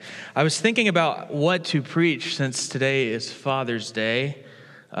I was thinking about what to preach since today is Father's Day,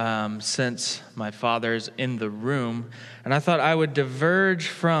 since my father's in the room, and I thought I would diverge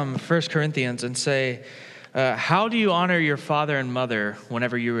from 1 Corinthians and say, how do you honor your father and mother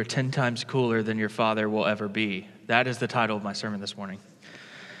whenever you are 10 times cooler than your father will ever be? That is the title of my sermon this morning.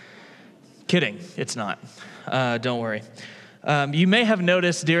 Kidding, it's not. Don't worry. You may have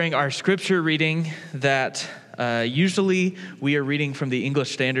noticed during our scripture reading that usually we are reading from the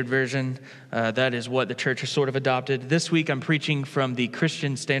English Standard Version. That is what the church has sort of adopted. This week I'm preaching from the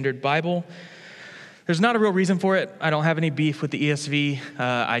Christian Standard Bible. There's not a real reason for it. I don't have any beef with the ESV.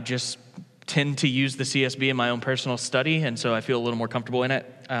 I just tend to use the CSB in my own personal study, and so I feel a little more comfortable in it.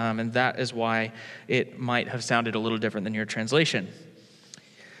 And that is why it might have sounded a little different than your translation.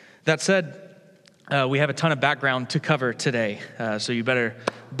 That said, we have a ton of background to cover today, so you better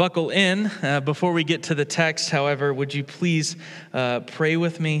buckle in. Before we get to the text, however, would you please pray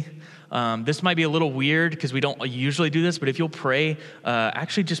with me? This might be a little weird because we don't usually do this, but if you'll pray,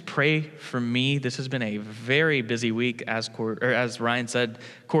 actually just pray for me. This has been a very busy week. As Ryan said,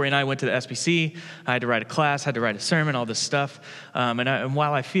 Corey and I went to the SBC. I had to write a class, had to write a sermon, all this stuff. And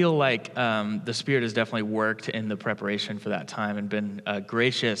while I feel like the Spirit has definitely worked in the preparation for that time and been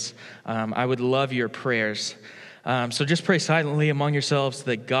gracious, I would love your prayers. So just pray silently among yourselves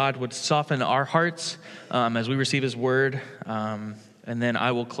that God would soften our hearts as we receive His word. And then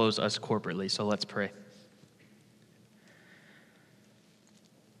I will close us corporately. So let's pray.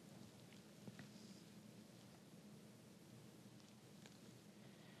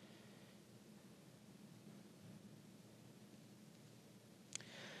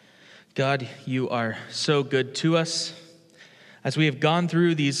 God, you are so good to us. As we have gone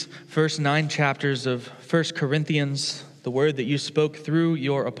through these first 9 chapters of 1 Corinthians, the word that you spoke through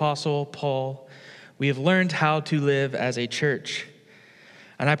your apostle Paul, we have learned how to live as a church.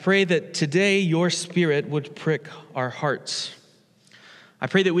 And I pray that today your Spirit would prick our hearts. I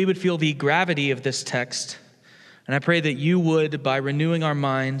pray that we would feel the gravity of this text. And I pray that you would, by renewing our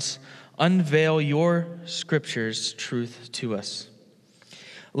minds, unveil your scriptures' truth to us.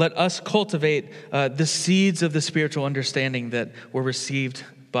 Let us cultivate the seeds of the spiritual understanding that were received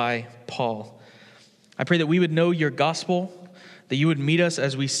by Paul. I pray that we would know your gospel, that you would meet us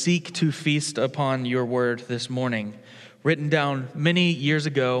as we seek to feast upon your word this morning, written down many years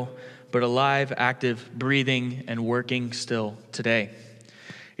ago, but alive, active, breathing, and working still today.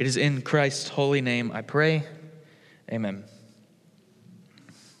 It is in Christ's holy name I pray. Amen.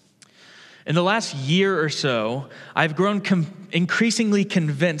 In the last year or so, I've grown increasingly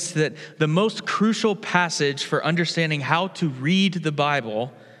convinced that the most crucial passage for understanding how to read the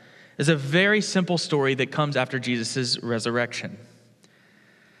Bible is a very simple story that comes after Jesus' resurrection.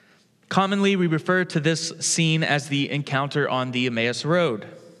 Commonly, we refer to this scene as the encounter on the Emmaus Road.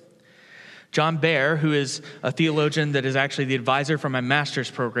 John Behr, who is a theologian that is actually the advisor for my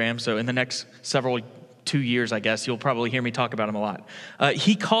master's program, so in the next 2 years, I guess, you'll probably hear me talk about him a lot.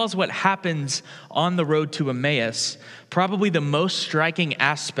 He calls what happens on the road to Emmaus probably the most striking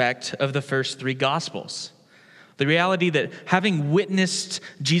aspect of the first 3 Gospels. The reality that having witnessed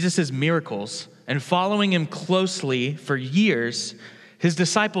Jesus' miracles and following him closely for years, his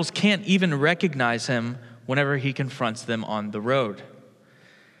disciples can't even recognize him whenever he confronts them on the road.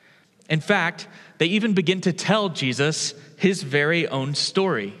 In fact, they even begin to tell Jesus his very own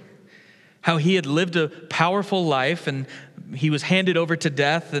story, how he had lived a powerful life and he was handed over to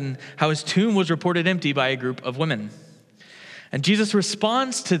death, and how his tomb was reported empty by a group of women. And Jesus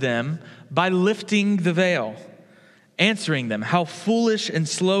responds to them by lifting the veil, answering them, "How foolish and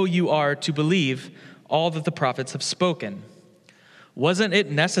slow you are to believe all that the prophets have spoken. Wasn't it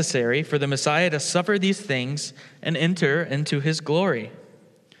necessary for the Messiah to suffer these things and enter into his glory?"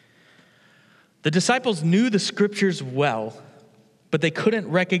 The disciples knew the scriptures well, but they couldn't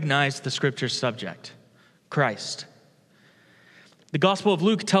recognize the scripture's subject, Christ. The Gospel of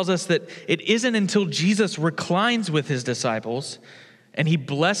Luke tells us that it isn't until Jesus reclines with his disciples and he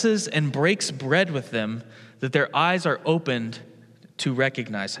blesses and breaks bread with them that their eyes are opened to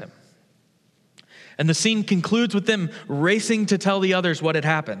recognize him. And the scene concludes with them racing to tell the others what had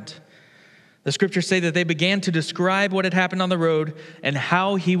happened. The scriptures say that they began to describe what had happened on the road and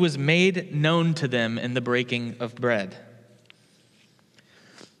how he was made known to them in the breaking of bread.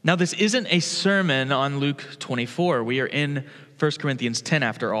 Now, this isn't a sermon on Luke 24. We are in 1 Corinthians 10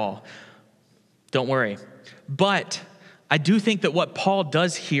 after all. Don't worry. But I do think that what Paul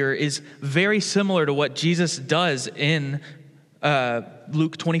does here is very similar to what Jesus does in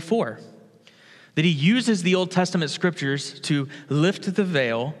Luke 24. That he uses the Old Testament scriptures to lift the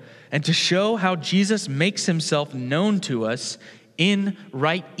veil and to show how Jesus makes himself known to us in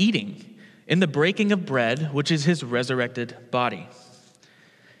right eating, in the breaking of bread, which is his resurrected body.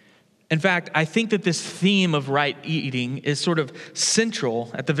 In fact, I think that this theme of right eating is sort of central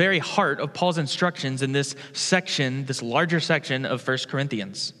at the very heart of Paul's instructions in this section, this larger section of 1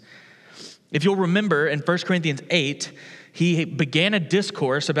 Corinthians. If you'll remember, in 1 Corinthians 8, he began a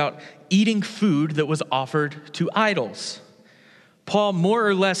discourse about eating food that was offered to idols. Paul more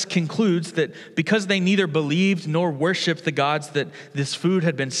or less concludes that because they neither believed nor worshiped the gods that this food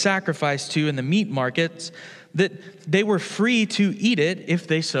had been sacrificed to in the meat markets, that they were free to eat it if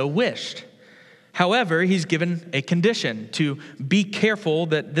they so wished. However, he's given a condition to be careful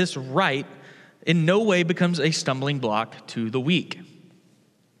that this right in no way becomes a stumbling block to the weak.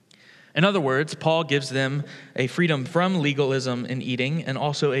 In other words, Paul gives them a freedom from legalism in eating and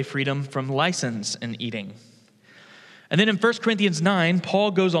also a freedom from license in eating. And then in 1 Corinthians 9,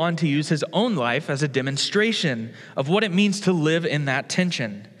 Paul goes on to use his own life as a demonstration of what it means to live in that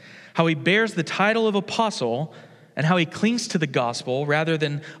tension, how he bears the title of apostle and how he clings to the gospel rather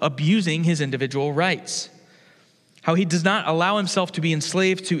than abusing his individual rights, how he does not allow himself to be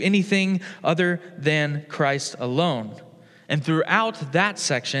enslaved to anything other than Christ alone. And throughout that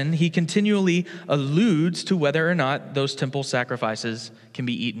section, he continually alludes to whether or not those temple sacrifices can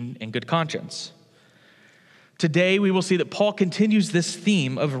be eaten in good conscience. Today, we will see that Paul continues this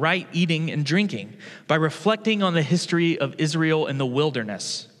theme of right eating and drinking by reflecting on the history of Israel in the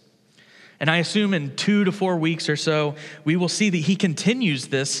wilderness. And I assume in 2 to 4 weeks or so, we will see that he continues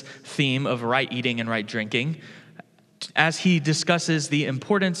this theme of right eating and right drinking as he discusses the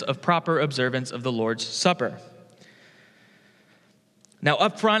importance of proper observance of the Lord's Supper. Now,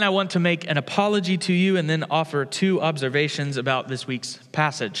 up front, I want to make an apology to you and then offer 2 observations about this week's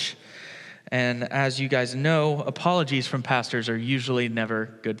passage. And as you guys know, apologies from pastors are usually never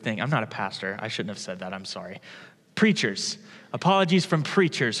a good thing. I'm not a pastor. I shouldn't have said that. I'm sorry. Preachers. Apologies from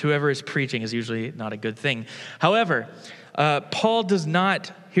preachers. Whoever is preaching is usually not a good thing. However, Paul does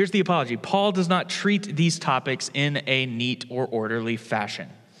not, here's the apology, Paul does not treat these topics in a neat or orderly fashion.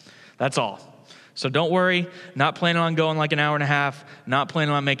 That's all. So don't worry, not planning on going like an hour and a half, not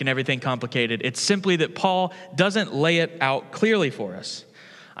planning on making everything complicated. It's simply that Paul doesn't lay it out clearly for us.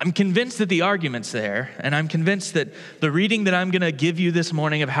 I'm convinced that the argument's there, and I'm convinced that the reading that I'm going to give you this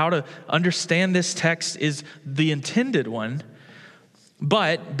morning of how to understand this text is the intended one.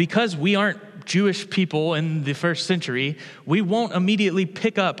 But because we aren't Jewish people in the first century, we won't immediately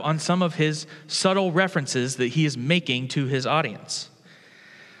pick up on some of his subtle references that he is making to his audience.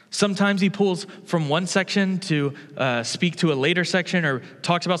 Sometimes he pulls from one section to speak to a later section or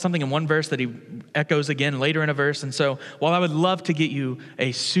talks about something in one verse that he echoes again later in a verse. And so while I would love to get you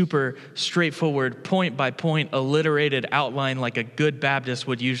a super straightforward, point-by-point, alliterated outline like a good Baptist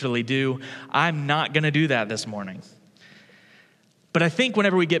would usually do, I'm not going to do that this morning. But I think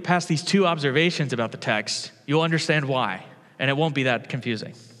whenever we get past these 2 observations about the text, you'll understand why, and it won't be that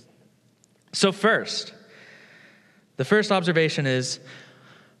confusing. So first, the first observation is,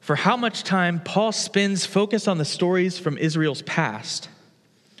 for how much time Paul spends focused on the stories from Israel's past,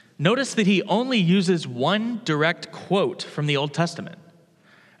 notice that he only uses one direct quote from the Old Testament,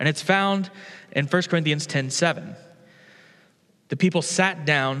 and it's found in 1 Corinthians 10:7. The people sat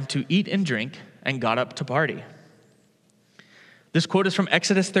down to eat and drink and got up to party. This quote is from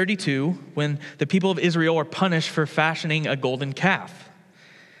Exodus 32, when the people of Israel are punished for fashioning a golden calf.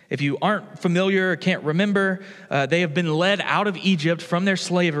 If you aren't familiar or can't remember, they have been led out of Egypt from their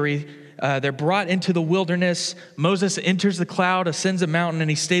slavery. They're brought into the wilderness. Moses enters the cloud, ascends a mountain, and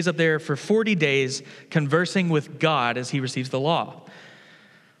he stays up there for 40 days conversing with God as he receives the law.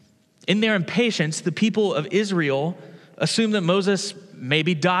 In their impatience, the people of Israel assume that Moses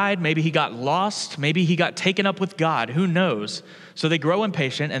maybe died, maybe he got lost, maybe he got taken up with God, who knows? So they grow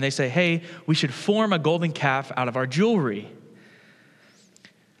impatient and they say, hey, we should form a golden calf out of our jewelry.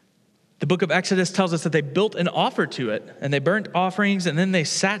 The book of Exodus tells us that they built an altar to it, and they burnt offerings, and then they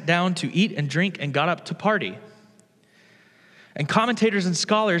sat down to eat and drink and got up to party. And commentators and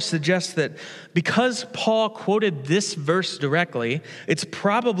scholars suggest that because Paul quoted this verse directly, it's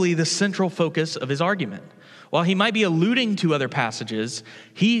probably the central focus of his argument. While he might be alluding to other passages,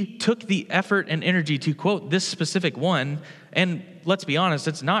 he took the effort and energy to quote this specific one, and let's be honest,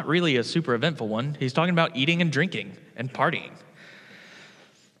 it's not really a super eventful one. He's talking about eating and drinking and partying.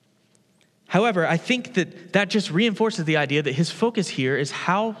 However, I think that just reinforces the idea that his focus here is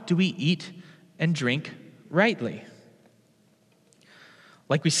how do we eat and drink rightly?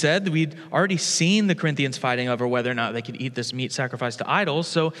 Like we said, we'd already seen the Corinthians fighting over whether or not they could eat this meat sacrificed to idols,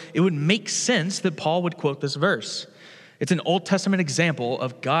 so it would make sense that Paul would quote this verse. It's an Old Testament example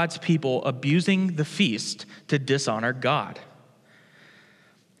of God's people abusing the feast to dishonor God.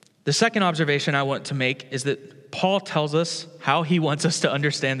 The second observation I want to make is that Paul tells us how he wants us to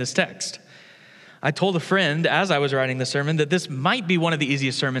understand this text. I told a friend as I was writing the sermon that this might be one of the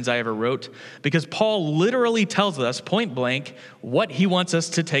easiest sermons I ever wrote because Paul literally tells us point blank what he wants us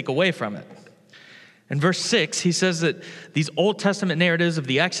to take away from it. In verse 6, he says that these Old Testament narratives of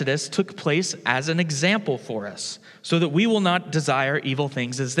the Exodus took place as an example for us so that we will not desire evil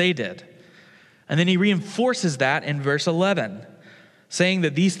things as they did. And then he reinforces that in verse 11, saying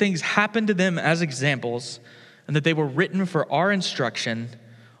that these things happened to them as examples and that they were written for our instruction,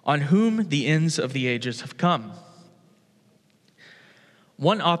 on whom the ends of the ages have come.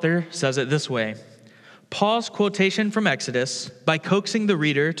 One author says it this way: Paul's quotation from Exodus, by coaxing the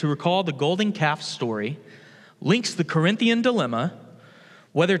reader to recall the golden calf story, links the Corinthian dilemma,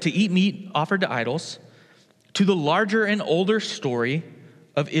 whether to eat meat offered to idols, to the larger and older story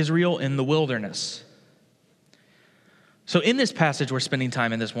of Israel in the wilderness. So in this passage we're spending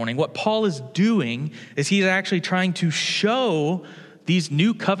time in this morning, what Paul is doing is he's actually trying to show these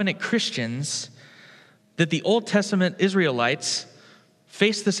new covenant Christians that the Old Testament Israelites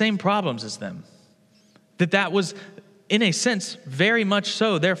faced the same problems as them. That was, in a sense, very much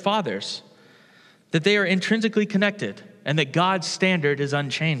so their fathers. That they are intrinsically connected and that God's standard is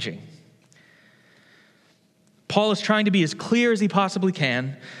unchanging. Paul is trying to be as clear as he possibly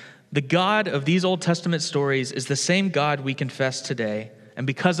can. The God of these Old Testament stories is the same God we confess today, and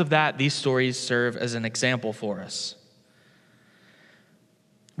because of that, these stories serve as an example for us.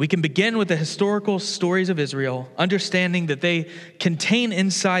 We can begin with the historical stories of Israel, understanding that they contain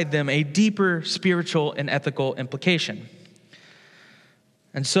inside them a deeper spiritual and ethical implication.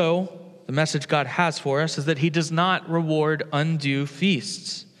 And so, the message God has for us is that he does not reward undue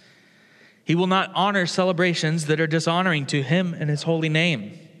feasts. He will not honor celebrations that are dishonoring to him and his holy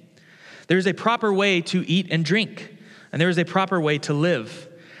name. There is a proper way to eat and drink, and there is a proper way to live.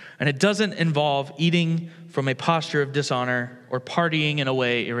 And it doesn't involve eating from a posture of dishonor or partying in a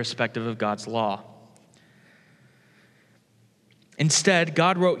way irrespective of God's law. Instead,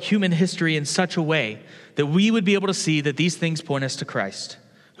 God wrote human history in such a way that we would be able to see that these things point us to Christ,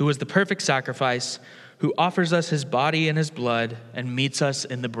 who was the perfect sacrifice, who offers us his body and his blood and meets us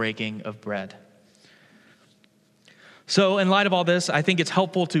in the breaking of bread. So in light of all this, I think it's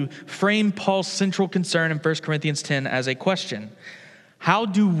helpful to frame Paul's central concern in 1 Corinthians 10 as a question. How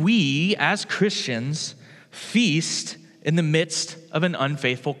do we, as Christians, feast in the midst of an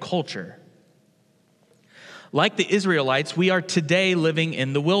unfaithful culture? Like the Israelites, we are today living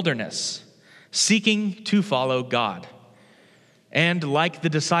in the wilderness, seeking to follow God. And like the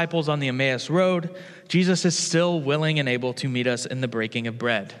disciples on the Emmaus Road, Jesus is still willing and able to meet us in the breaking of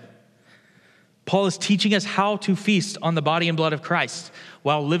bread. Paul is teaching us how to feast on the body and blood of Christ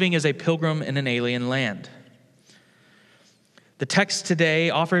while living as a pilgrim in an alien land. The text today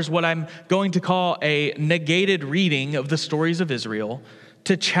offers what I'm going to call a negated reading of the stories of Israel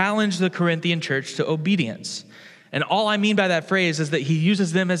to challenge the Corinthian church to obedience. And all I mean by that phrase is that he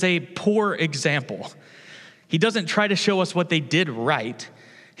uses them as a poor example. He doesn't try to show us what they did right.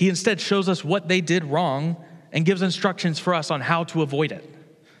 He instead shows us what they did wrong and gives instructions for us on how to avoid it.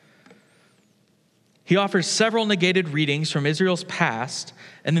 He offers several negated readings from Israel's past,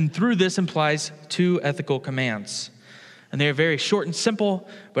 and then through this implies two ethical commands. And they are very short and simple,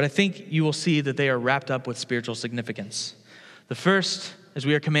 but I think you will see that they are wrapped up with spiritual significance. The first is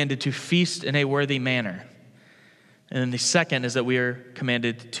we are commanded to feast in a worthy manner. And then the second is that we are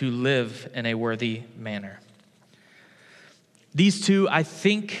commanded to live in a worthy manner. These two, I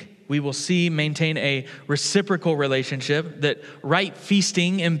think we will see, maintain a reciprocal relationship, that right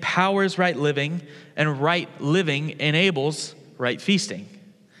feasting empowers right living, and right living enables right feasting.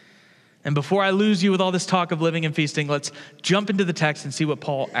 And before I lose you with all this talk of living and feasting, let's jump into the text and see what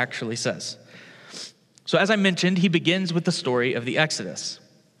Paul actually says. So as I mentioned, he begins with the story of the Exodus.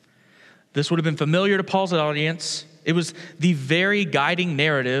 This would have been familiar to Paul's audience. It was the very guiding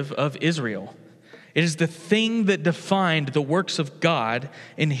narrative of Israel. It is the thing that defined the works of God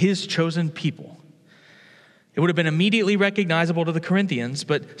in his chosen people. It would have been immediately recognizable to the Corinthians,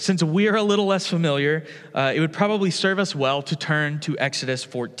 but since we're a little less familiar, it would probably serve us well to turn to Exodus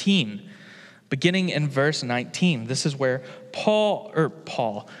 14, beginning in verse 19. This is where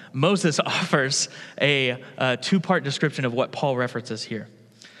Moses offers a two-part description of what Paul references here.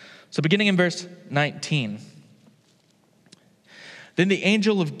 So beginning in verse 19. Then the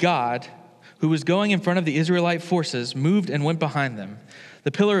angel of God, who was going in front of the Israelite forces, moved and went behind them. The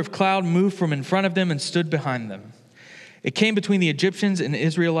pillar of cloud moved from in front of them and stood behind them. It came between the Egyptians and the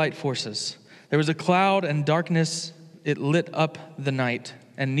Israelite forces. There was a cloud and darkness. It lit up the night,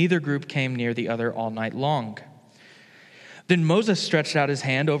 and neither group came near the other all night long. Then Moses stretched out his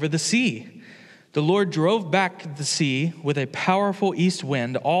hand over the sea. The Lord drove back the sea with a powerful east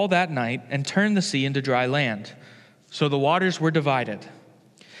wind all that night and turned the sea into dry land. So the waters were divided.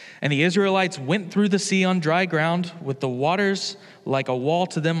 And the Israelites went through the sea on dry ground with the waters like a wall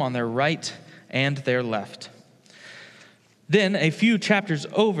to them on their right and their left. Then a few chapters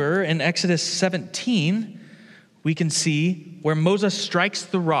over in Exodus 17, we can see where Moses strikes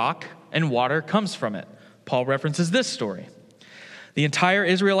the rock and water comes from it. Paul references this story. The entire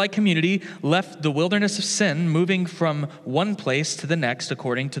Israelite community left the wilderness of Sin, moving from one place to the next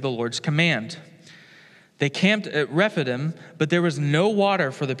according to the Lord's command. They camped at Rephidim, but there was no water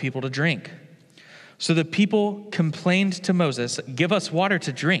for the people to drink. So the people complained to Moses, "Give us water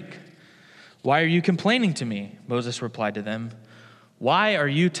to drink." "Why are you complaining to me?" Moses replied to them. "Why are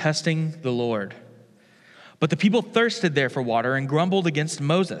you testing the Lord?" But the people thirsted there for water and grumbled against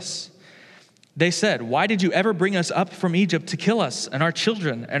Moses. They said, "Why did you ever bring us up from Egypt to kill us and our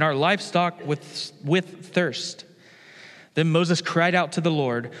children and our livestock with thirst?" Then Moses cried out to the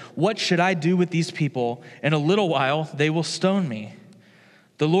Lord, "What should I do with these people? In a little while they will stone me."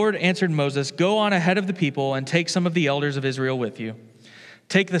 The Lord answered Moses, "Go on ahead of the people and take some of the elders of Israel with you.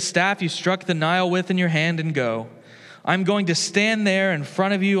 Take the staff you struck the Nile with in your hand and go. I'm going to stand there in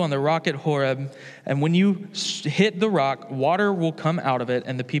front of you on the rock at Horeb, and when you hit the rock, water will come out of it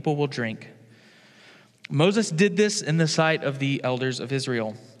and the people will drink." Moses did this in the sight of the elders of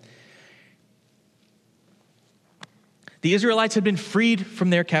Israel. The Israelites had been freed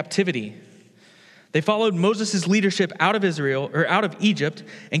from their captivity. They followed Moses' leadership out of Egypt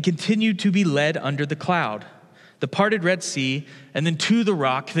and continued to be led under the cloud, the parted Red Sea, and then to the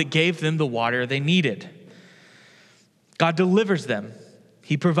rock that gave them the water they needed. God delivers them.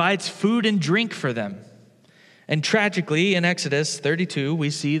 He provides food and drink for them. And tragically, in Exodus 32, we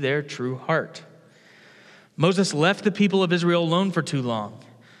see their true heart. Moses left the people of Israel alone for too long.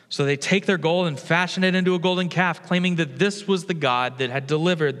 So they take their gold and fashion it into a golden calf, claiming that this was the God that had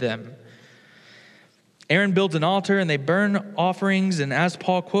delivered them. Aaron builds an altar and they burn offerings. And as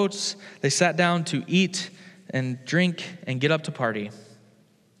Paul quotes, they sat down to eat and drink and get up to party.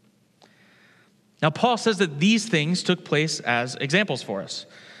 Now, Paul says that these things took place as examples for us.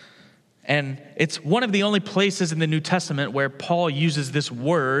 And it's one of the only places in the New Testament where Paul uses this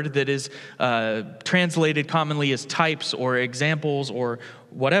word that is translated commonly as types or examples or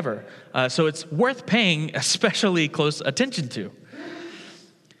whatever. So it's worth paying especially close attention to.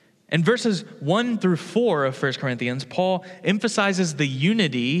 In verses 1 through 4 of 1 Corinthians, Paul emphasizes the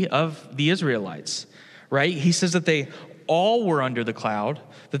unity of the Israelites, right? He says that they all were under the cloud,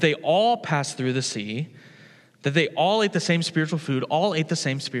 that they all passed through the sea, that they all ate the same spiritual food, all ate the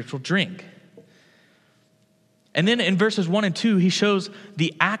same spiritual drink. And then in verses 1 and 2, he shows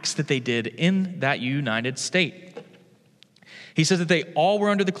the acts that they did in that united state. He says that they all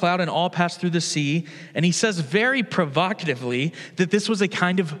were under the cloud and all passed through the sea. And he says very provocatively that this was a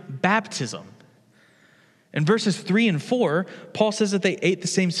kind of baptism. In verses 3 and 4, Paul says that they ate the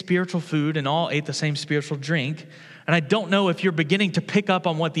same spiritual food and all ate the same spiritual drink. And I don't know if you're beginning to pick up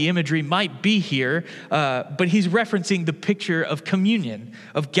on what the imagery might be here, but he's referencing the picture of communion,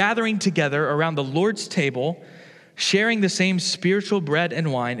 of gathering together around the Lord's table, sharing the same spiritual bread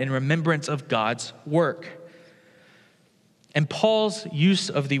and wine in remembrance of God's work. And Paul's use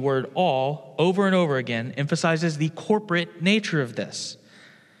of the word all over and over again emphasizes the corporate nature of this,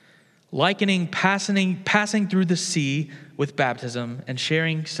 likening passing through the sea with baptism and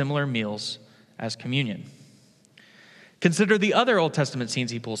sharing similar meals as communion. Consider the other Old Testament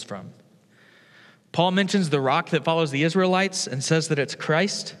scenes he pulls from. Paul mentions the rock that follows the Israelites and says that it's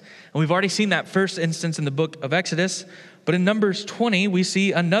Christ. And we've already seen that first instance in the book of Exodus. But in Numbers 20, we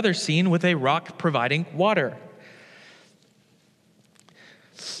see another scene with a rock providing water.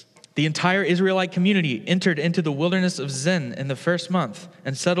 The entire Israelite community entered into the wilderness of Zin in the first month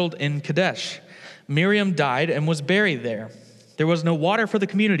and settled in Kadesh. Miriam died and was buried there. There was no water for the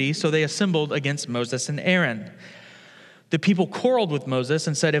community, so they assembled against Moses and Aaron. The people quarreled with Moses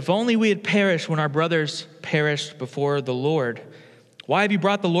and said, "If only we had perished when our brothers perished before the Lord. Why have you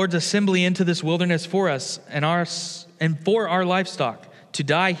brought the Lord's assembly into this wilderness for us and for our livestock to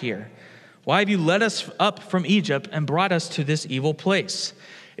die here? Why have you led us up from Egypt and brought us to this evil place?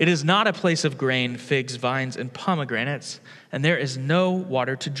 It is not a place of grain, figs, vines, and pomegranates, and there is no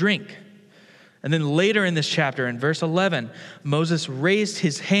water to drink." And then later in this chapter, in verse 11, Moses raised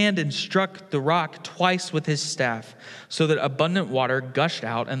his hand and struck the rock twice with his staff, so that abundant water gushed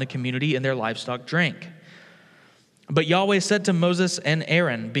out, and the community and their livestock drank. But Yahweh said to Moses and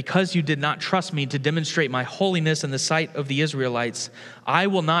Aaron, "Because you did not trust me to demonstrate my holiness in the sight of the Israelites, I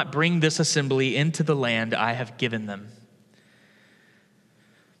will not bring this assembly into the land I have given them."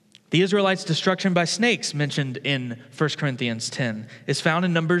 The Israelites' destruction by snakes, mentioned in 1 Corinthians 10, is found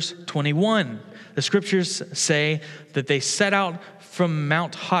in Numbers 21. The scriptures say that they set out from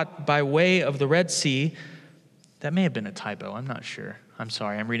Mount Hot by way of the Red Sea. That may have been a typo. I'm not sure. I'm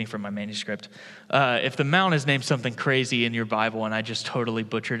sorry. I'm reading from my manuscript. If the mount is named something crazy in your Bible and I just totally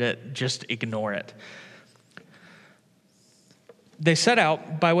butchered it, just ignore it. They set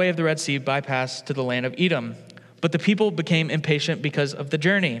out by way of the Red Sea, bypassed to the land of Edom. But the people became impatient because of the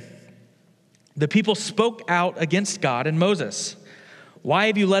journey. The people spoke out against God and Moses. Why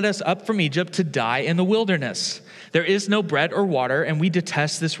have you led us up from Egypt to die in the wilderness? There is no bread or water, and we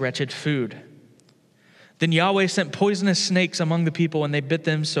detest this wretched food. Then Yahweh sent poisonous snakes among the people, and they bit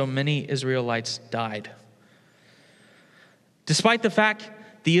them, so many Israelites died. Despite the fact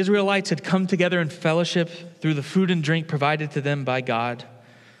the Israelites had come together in fellowship through the food and drink provided to them by God,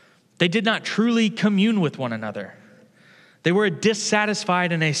 they did not truly commune with one another. They were a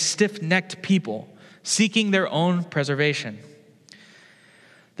dissatisfied and a stiff-necked people, seeking their own preservation.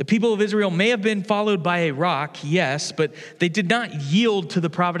 The people of Israel may have been followed by a rock, yes, but they did not yield to the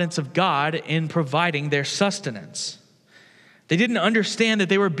providence of God in providing their sustenance. They didn't understand that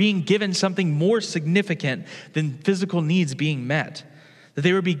they were being given something more significant than physical needs being met, that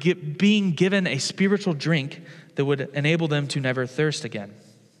they were being given a spiritual drink that would enable them to never thirst again.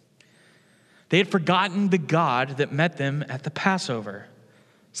 They had forgotten the God that met them at the Passover.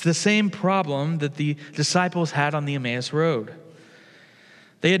 It's the same problem that the disciples had on the Emmaus Road.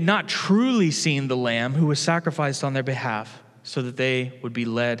 They had not truly seen the Lamb who was sacrificed on their behalf so that they would be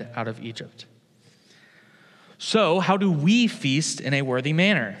led out of Egypt. So, how do we feast in a worthy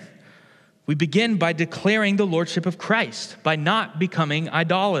manner? We begin by declaring the lordship of Christ, by not becoming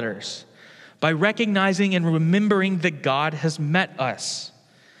idolaters, by recognizing and remembering that God has met us.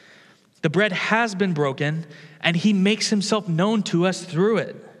 The bread has been broken, and he makes himself known to us through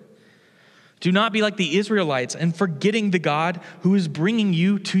it. Do not be like the Israelites and forgetting the God who is bringing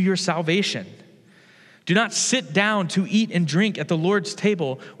you to your salvation. Do not sit down to eat and drink at the Lord's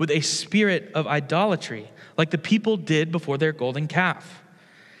table with a spirit of idolatry, like the people did before their golden calf.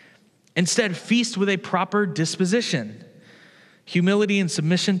 Instead, feast with a proper disposition, humility and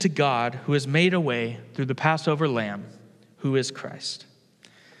submission to God who has made a way through the Passover lamb, who is Christ.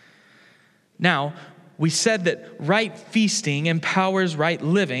 Now, we said that right feasting empowers right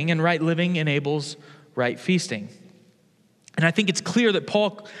living, and right living enables right feasting. And I think it's clear that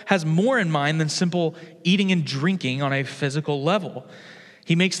Paul has more in mind than simple eating and drinking on a physical level.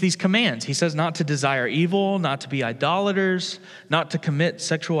 He makes these commands. He says not to desire evil, not to be idolaters, not to commit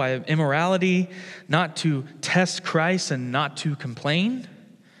sexual immorality, not to test Christ, and not to complain.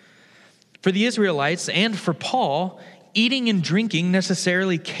 For the Israelites and for Paul, eating and drinking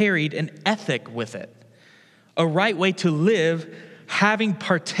necessarily carried an ethic with it, a right way to live, having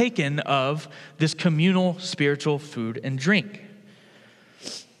partaken of this communal spiritual food and drink.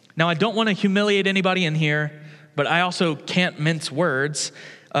 Now, I don't want to humiliate anybody in here, but I also can't mince words.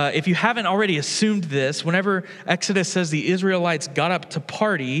 If you haven't already assumed this, whenever Exodus says the Israelites got up to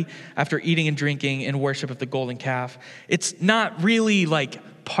party after eating and drinking in worship of the golden calf, it's not really like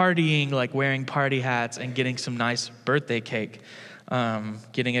partying, like wearing party hats and getting some nice birthday cake,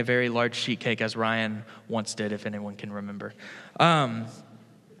 getting a very large sheet cake as Ryan once did, if anyone can remember.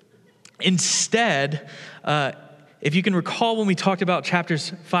 Instead, if you can recall when we talked about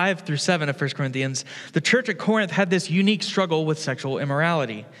chapters 5 through 7 of 1 Corinthians, the church at Corinth had this unique struggle with sexual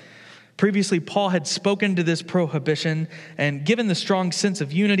immorality. Previously, Paul had spoken to this prohibition, and given the strong sense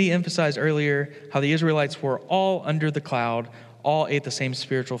of unity emphasized earlier, how the Israelites were all under the cloud, all ate the same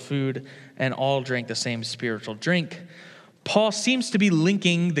spiritual food, and all drank the same spiritual drink, Paul seems to be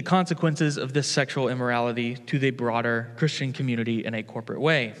linking the consequences of this sexual immorality to the broader Christian community in a corporate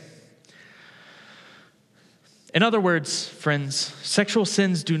way. In other words, friends, sexual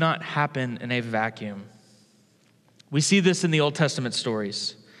sins do not happen in a vacuum. We see this in the Old Testament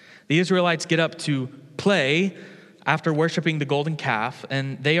stories. The Israelites get up to play after worshiping the golden calf,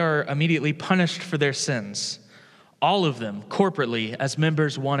 and they are immediately punished for their sins. All of them, corporately, as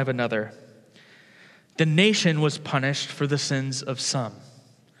members one of another. The nation was punished for the sins of some.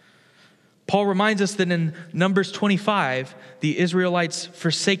 Paul reminds us that in Numbers 25, the Israelites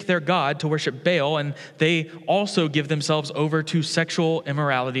forsake their God to worship Baal, and they also give themselves over to sexual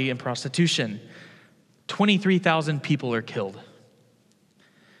immorality and prostitution. 23,000 people are killed.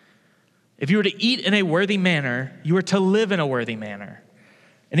 If you were to eat in a worthy manner, you are to live in a worthy manner.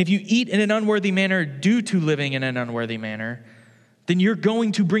 And if you eat in an unworthy manner due to living in an unworthy manner, then you're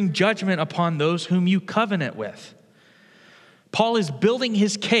going to bring judgment upon those whom you covenant with. Paul is building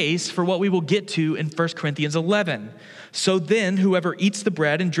his case for what we will get to in 1 Corinthians 11. So then, whoever eats the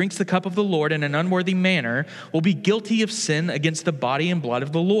bread and drinks the cup of the Lord in an unworthy manner will be guilty of sin against the body and blood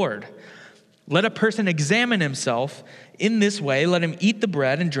of the Lord. Let a person examine himself. In this way, let him eat the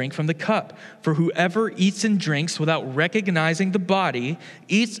bread and drink from the cup. For whoever eats and drinks without recognizing the body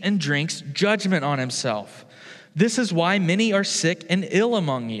eats and drinks judgment on himself. This is why many are sick and ill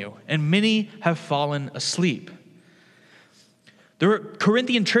among you, and many have fallen asleep. The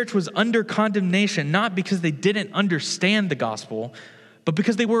Corinthian church was under condemnation, not because they didn't understand the gospel, but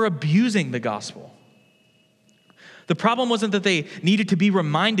because they were abusing the gospel. The problem wasn't that they needed to be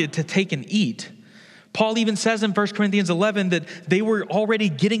reminded to take and eat. Paul even says in 1 Corinthians 11 that they were already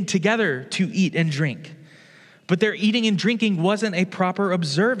getting together to eat and drink. But their eating and drinking wasn't a proper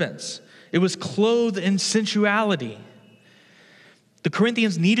observance. It was clothed in sensuality. The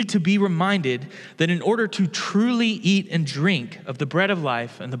Corinthians needed to be reminded that in order to truly eat and drink of the bread of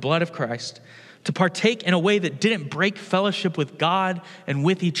life and the blood of Christ, to partake in a way that didn't break fellowship with God and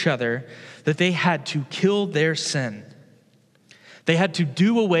with each other, that they had to kill their sin. They had to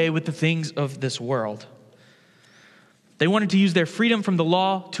do away with the things of this world. They wanted to use their freedom from the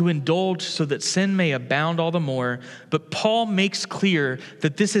law to indulge so that sin may abound all the more. But Paul makes clear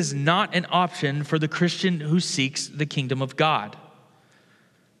that this is not an option for the Christian who seeks the kingdom of God.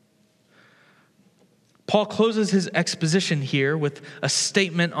 Paul closes his exposition here with a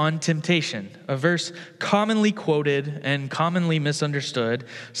statement on temptation, a verse commonly quoted and commonly misunderstood,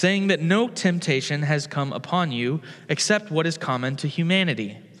 saying that no temptation has come upon you except what is common to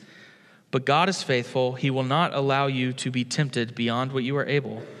humanity. But God is faithful. He will not allow you to be tempted beyond what you are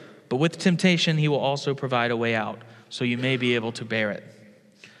able. But with temptation, he will also provide a way out, so you may be able to bear it.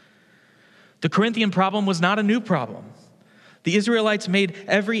 The Corinthian problem was not a new problem. The Israelites made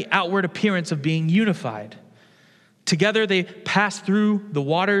every outward appearance of being unified. Together they passed through the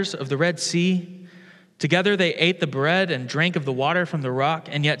waters of the Red Sea. Together they ate the bread and drank of the water from the rock,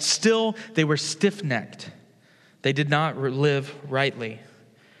 and yet still they were stiff-necked. They did not live rightly.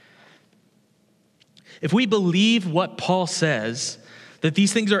 If we believe what Paul says, that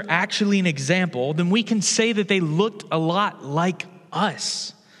these things are actually an example, then we can say that they looked a lot like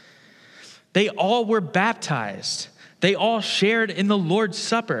us. They all were baptized. They all shared in the Lord's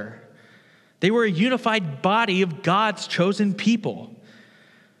Supper. They were a unified body of God's chosen people.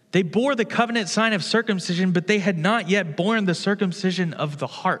 They bore the covenant sign of circumcision, but they had not yet borne the circumcision of the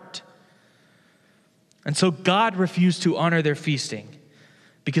heart. And so God refused to honor their feasting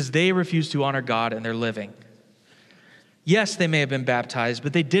because they refused to honor God in their living. Yes, they may have been baptized,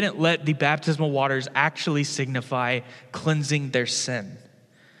 but they didn't let the baptismal waters actually signify cleansing their sin.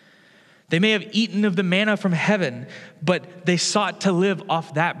 They may have eaten of the manna from heaven, but they sought to live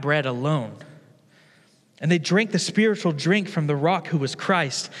off that bread alone. And they drank the spiritual drink from the rock who was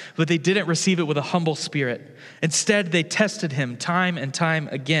Christ, but they didn't receive it with a humble spirit. Instead, they tested him time and time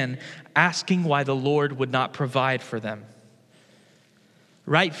again, asking why the Lord would not provide for them.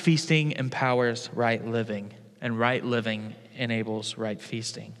 Right feasting empowers right living, and right living enables right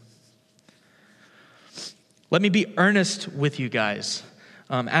feasting. Let me be earnest with you guys.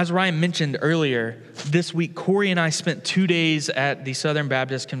 As Ryan mentioned earlier, this week, Corey and I spent 2 days at the Southern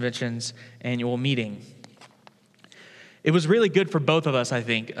Baptist Convention's annual meeting. It was really good for both of us, I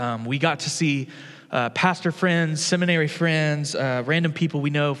think. We got to see pastor friends, seminary friends, random people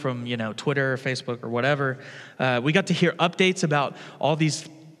we know from, Twitter or Facebook or whatever. We got to hear updates about all these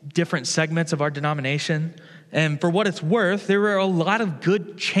different segments of our denomination. And for what it's worth, there were a lot of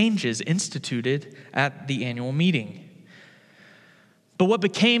good changes instituted at the annual meeting. But what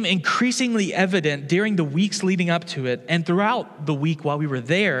became increasingly evident during the weeks leading up to it and throughout the week while we were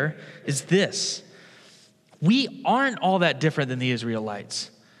there is this. We aren't all that different than the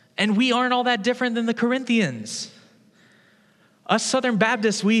Israelites, and we aren't all that different than the Corinthians. Us Southern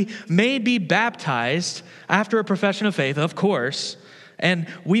Baptists, we may be baptized after a profession of faith, of course, and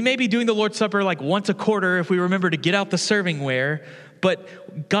we may be doing the Lord's Supper like once a quarter if we remember to get out the servingware,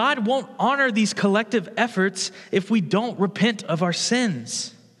 but God won't honor these collective efforts if we don't repent of our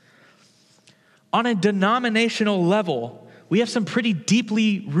sins. On a denominational level, we have some pretty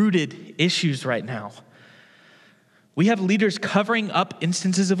deeply rooted issues right now. We have leaders covering up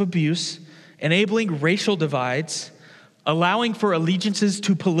instances of abuse, enabling racial divides, allowing for allegiances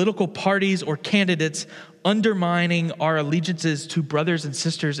to political parties or candidates, undermining our allegiances to brothers and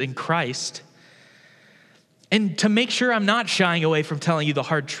sisters in Christ. And to make sure I'm not shying away from telling you the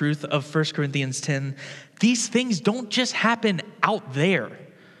hard truth of 1 Corinthians 10, these things don't just happen out there.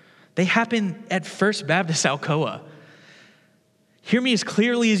 They happen at First Baptist Alcoa. Hear me as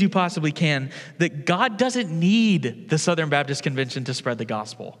clearly as you possibly can, that God doesn't need the Southern Baptist Convention to spread the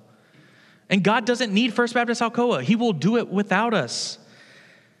gospel. And God doesn't need First Baptist Alcoa. He will do it without us.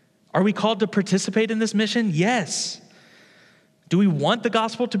 Are we called to participate in this mission? Yes. Do we want the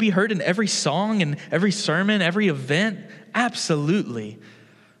gospel to be heard in every song and every sermon, every event? Absolutely.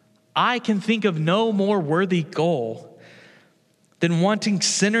 I can think of no more worthy goal than wanting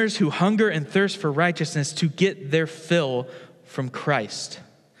sinners who hunger and thirst for righteousness to get their fill from Christ,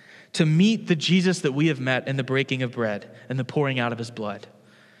 to meet the Jesus that we have met in the breaking of bread and the pouring out of his blood.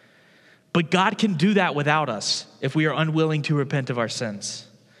 But God can do that without us if we are unwilling to repent of our sins.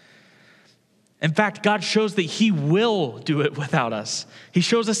 In fact, God shows that he will do it without us. He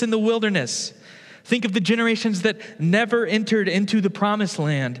shows us in the wilderness. Think of the generations that never entered into the promised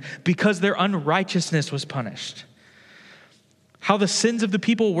land because their unrighteousness was punished. How the sins of the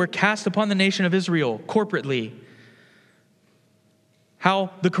people were cast upon the nation of Israel corporately.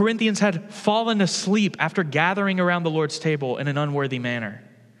 How the Corinthians had fallen asleep after gathering around the Lord's table in an unworthy manner.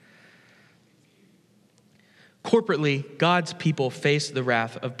 Corporately, God's people faced the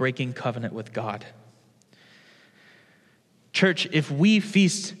wrath of breaking covenant with God. Church, if we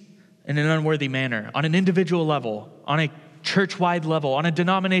feast in an unworthy manner, on an individual level, on a church-wide level, on a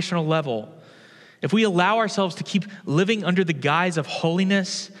denominational level, if we allow ourselves to keep living under the guise of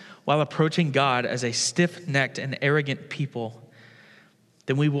holiness while approaching God as a stiff-necked and arrogant people,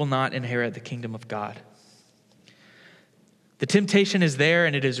 then we will not inherit the kingdom of God. The temptation is there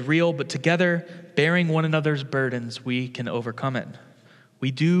and it is real, but together, bearing one another's burdens, we can overcome it. We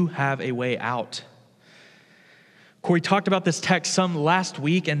do have a way out. Corey talked about this text some last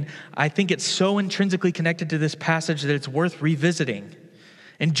week, and I think it's so intrinsically connected to this passage that it's worth revisiting.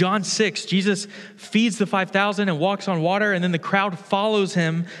 In John 6, Jesus feeds the 5,000 and walks on water, and then the crowd follows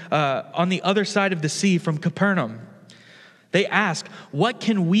him on the other side of the sea from Capernaum. They ask, "What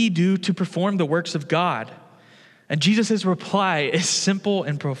can we do to perform the works of God?" And Jesus' reply is simple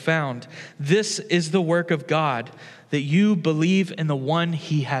and profound. This is the work of God, that you believe in the one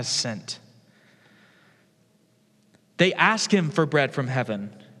he has sent. They ask him for bread from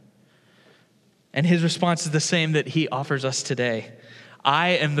heaven. And his response is the same that he offers us today. I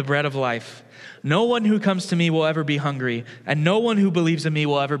am the bread of life. No one who comes to me will ever be hungry, and no one who believes in me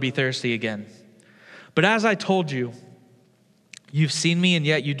will ever be thirsty again. But as I told you, you've seen me and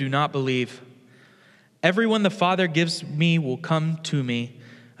yet you do not believe. Everyone the Father gives me will come to me,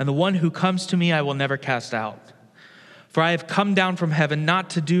 and the one who comes to me I will never cast out. For I have come down from heaven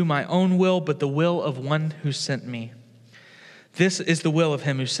not to do my own will, but the will of one who sent me. This is the will of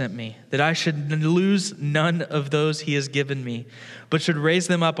him who sent me, that I should lose none of those he has given me, but should raise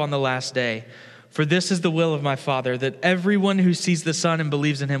them up on the last day. For this is the will of my Father, that everyone who sees the Son and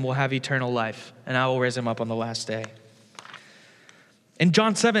believes in him will have eternal life, and I will raise him up on the last day. In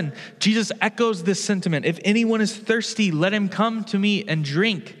John 7, Jesus echoes this sentiment. If anyone is thirsty, let him come to me and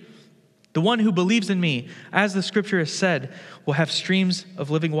drink. The one who believes in me, as the scripture has said, will have streams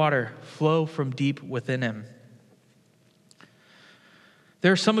of living water flow from deep within him.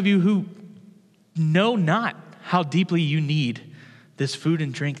 There are some of you who know not how deeply you need this food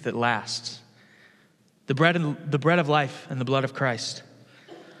and drink that lasts. The bread of life and the blood of Christ.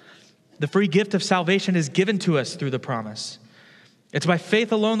 The free gift of salvation is given to us through the promise. It's by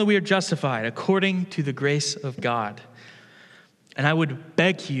faith alone that we are justified, according to the grace of God. And I would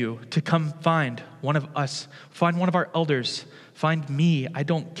beg you to come find one of us, find one of our elders, find me. I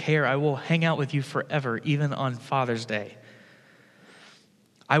don't care. I will hang out with you forever, even on Father's Day.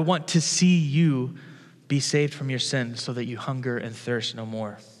 I want to see you be saved from your sin so that you hunger and thirst no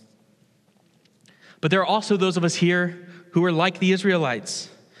more. But there are also those of us here who are like the Israelites,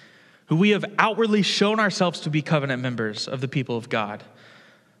 who we have outwardly shown ourselves to be covenant members of the people of God,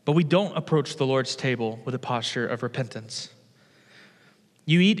 but we don't approach the Lord's table with a posture of repentance.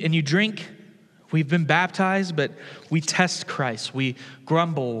 You eat and you drink. We've been baptized, but we test Christ. We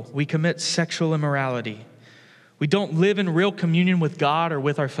grumble. We commit sexual immorality. We don't live in real communion with God or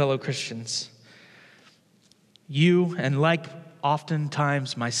with our fellow Christians. You, and like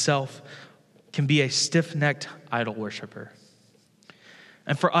oftentimes myself, can be a stiff-necked idol worshiper.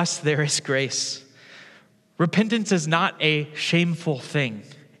 And for us, there is grace. Repentance is not a shameful thing.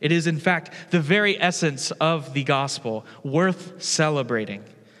 It is, in fact, the very essence of the gospel, worth celebrating.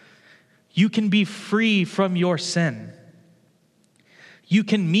 You can be free from your sin. You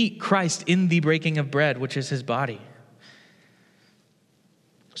can meet Christ in the breaking of bread, which is his body.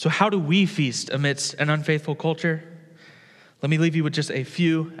 So how do we feast amidst an unfaithful culture? Let me leave you with just a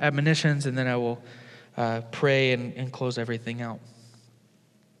few admonitions, and then I will pray and close everything out.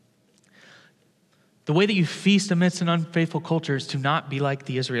 The way that you feast amidst an unfaithful culture is to not be like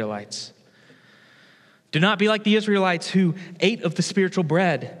the Israelites. Do not be like the Israelites who ate of the spiritual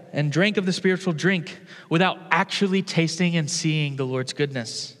bread and drank of the spiritual drink without actually tasting and seeing the Lord's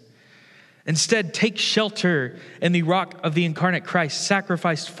goodness. Instead, take shelter in the rock of the incarnate Christ,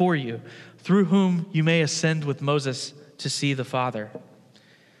 sacrificed for you, through whom you may ascend with Moses to see the Father.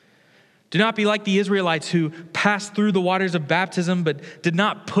 Do not be like the Israelites who passed through the waters of baptism but did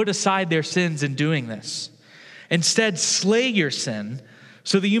not put aside their sins in doing this. Instead, slay your sin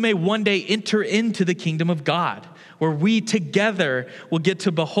so that you may one day enter into the kingdom of God, where we together will get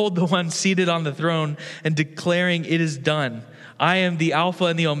to behold the one seated on the throne and declaring, "It is done. I am the Alpha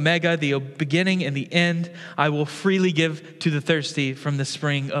and the Omega, the beginning and the end. I will freely give to the thirsty from the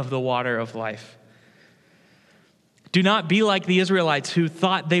spring of the water of life." Do not be like the Israelites who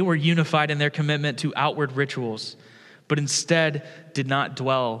thought they were unified in their commitment to outward rituals, but instead did not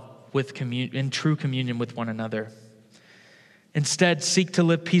dwell in true communion with one another. Instead, seek to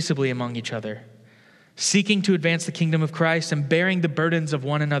live peaceably among each other, seeking to advance the kingdom of Christ and bearing the burdens of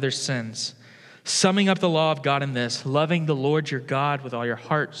one another's sins. Summing up the law of God in this: loving the Lord your God with all your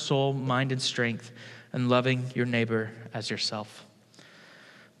heart, soul, mind, and strength, and loving your neighbor as yourself.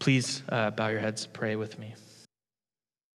 Please bow your heads, pray with me.